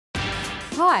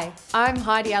Hi, I'm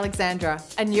Heidi Alexandra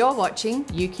and you're watching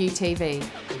UQTV.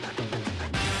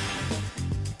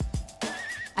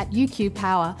 At UQ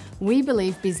Power, we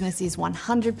believe business is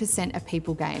 100% a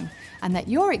people game and that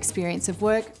your experience of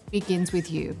work begins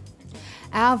with you.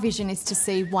 Our vision is to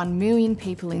see 1 million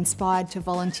people inspired to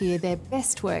volunteer their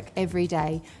best work every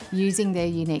day using their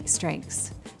unique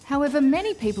strengths. However,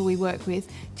 many people we work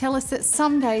with tell us that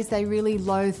some days they really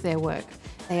loathe their work.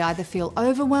 They either feel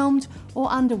overwhelmed or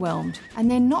underwhelmed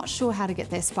and they're not sure how to get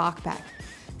their spark back.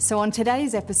 So on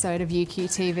today's episode of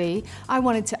UQTV, I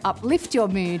wanted to uplift your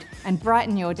mood and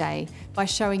brighten your day by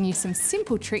showing you some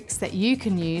simple tricks that you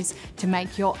can use to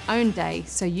make your own day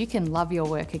so you can love your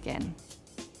work again.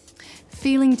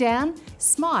 Feeling down?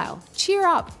 Smile, cheer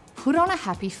up, put on a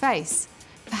happy face.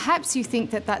 Perhaps you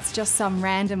think that that's just some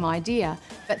random idea,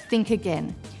 but think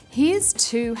again. Here's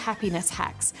 2 happiness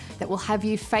hacks that will have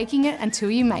you faking it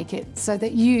until you make it so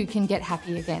that you can get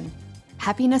happy again.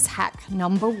 Happiness hack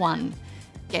number 1.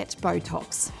 Get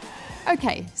Botox.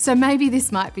 Okay, so maybe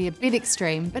this might be a bit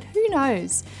extreme, but who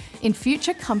knows? In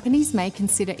future, companies may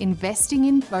consider investing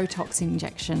in Botox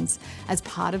injections as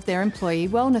part of their employee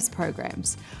wellness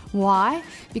programs. Why?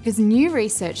 Because new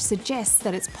research suggests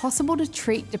that it's possible to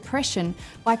treat depression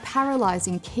by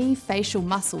paralysing key facial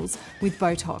muscles with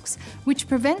Botox, which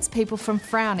prevents people from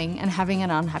frowning and having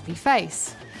an unhappy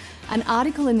face. An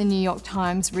article in the New York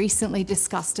Times recently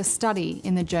discussed a study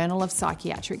in the Journal of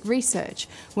Psychiatric Research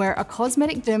where a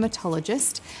cosmetic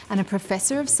dermatologist and a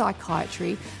professor of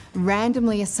psychiatry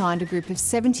randomly assigned a group of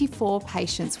 74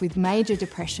 patients with major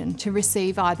depression to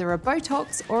receive either a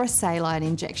Botox or a saline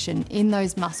injection in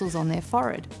those muscles on their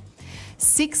forehead.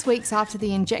 6 weeks after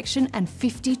the injection, and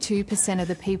 52% of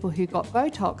the people who got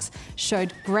Botox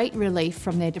showed great relief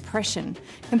from their depression,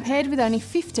 compared with only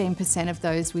 15% of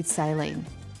those with saline.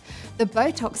 The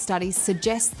Botox studies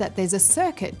suggest that there's a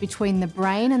circuit between the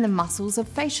brain and the muscles of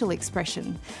facial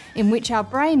expression, in which our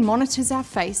brain monitors our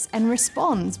face and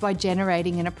responds by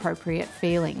generating an appropriate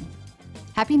feeling.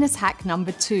 Happiness hack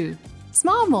number 2.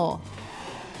 Smile more.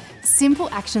 Simple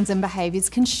actions and behaviours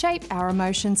can shape our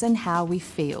emotions and how we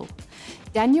feel.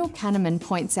 Daniel Kahneman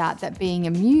points out that being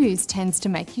amused tends to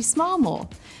make you smile more,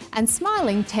 and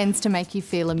smiling tends to make you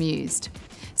feel amused.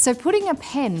 So putting a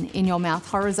pen in your mouth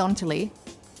horizontally,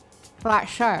 like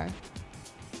so,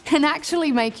 can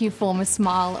actually make you form a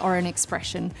smile or an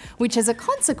expression, which as a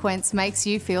consequence makes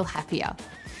you feel happier.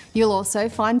 You'll also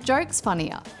find jokes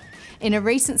funnier. In a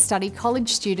recent study, college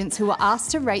students who were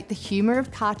asked to rate the humour of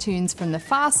cartoons from the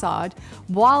Far Side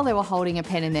while they were holding a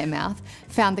pen in their mouth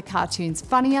found the cartoons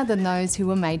funnier than those who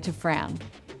were made to frown.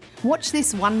 Watch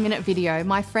this 1-minute video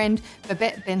my friend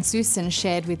Babette Bensusan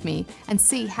shared with me and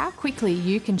see how quickly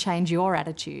you can change your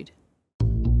attitude.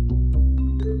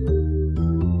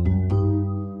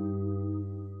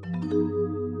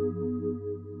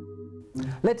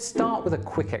 Let's start with a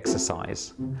quick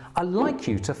exercise. I'd like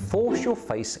you to force your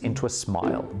face into a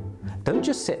smile. Don't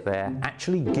just sit there,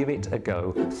 actually give it a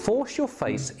go. Force your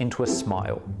face into a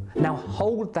smile. Now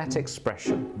hold that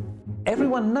expression.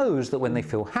 Everyone knows that when they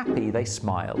feel happy, they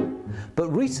smile.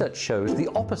 But research shows the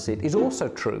opposite is also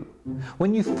true.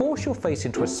 When you force your face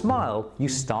into a smile, you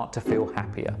start to feel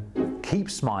happier. Keep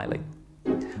smiling.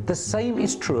 The same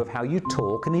is true of how you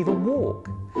talk and even walk.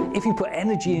 If you put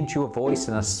energy into your voice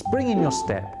and a spring in your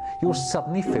step, you'll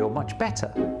suddenly feel much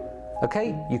better.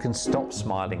 Okay, you can stop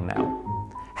smiling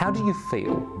now. How do you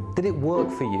feel? Did it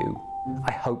work for you?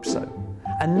 I hope so.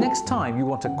 And next time you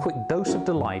want a quick dose of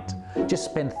delight, just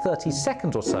spend 30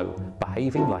 seconds or so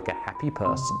behaving like a happy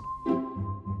person.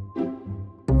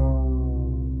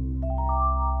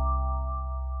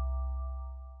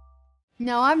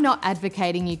 No, I'm not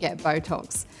advocating you get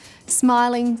Botox.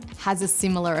 Smiling has a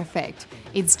similar effect.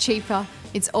 It's cheaper,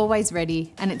 it's always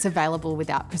ready, and it's available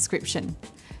without prescription.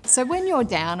 So when you're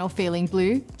down or feeling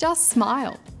blue, just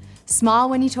smile. Smile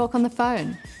when you talk on the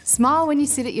phone. Smile when you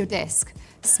sit at your desk.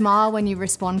 Smile when you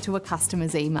respond to a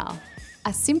customer's email.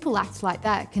 A simple act like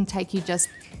that can take you just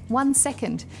 1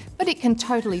 second, but it can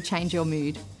totally change your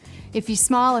mood. If you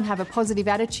smile and have a positive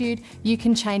attitude, you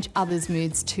can change others'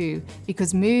 moods too,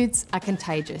 because moods are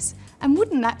contagious. And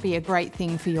wouldn't that be a great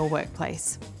thing for your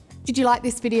workplace? Did you like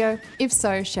this video? If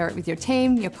so, share it with your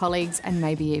team, your colleagues, and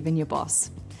maybe even your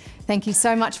boss. Thank you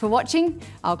so much for watching.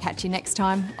 I'll catch you next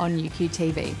time on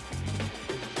UQTV.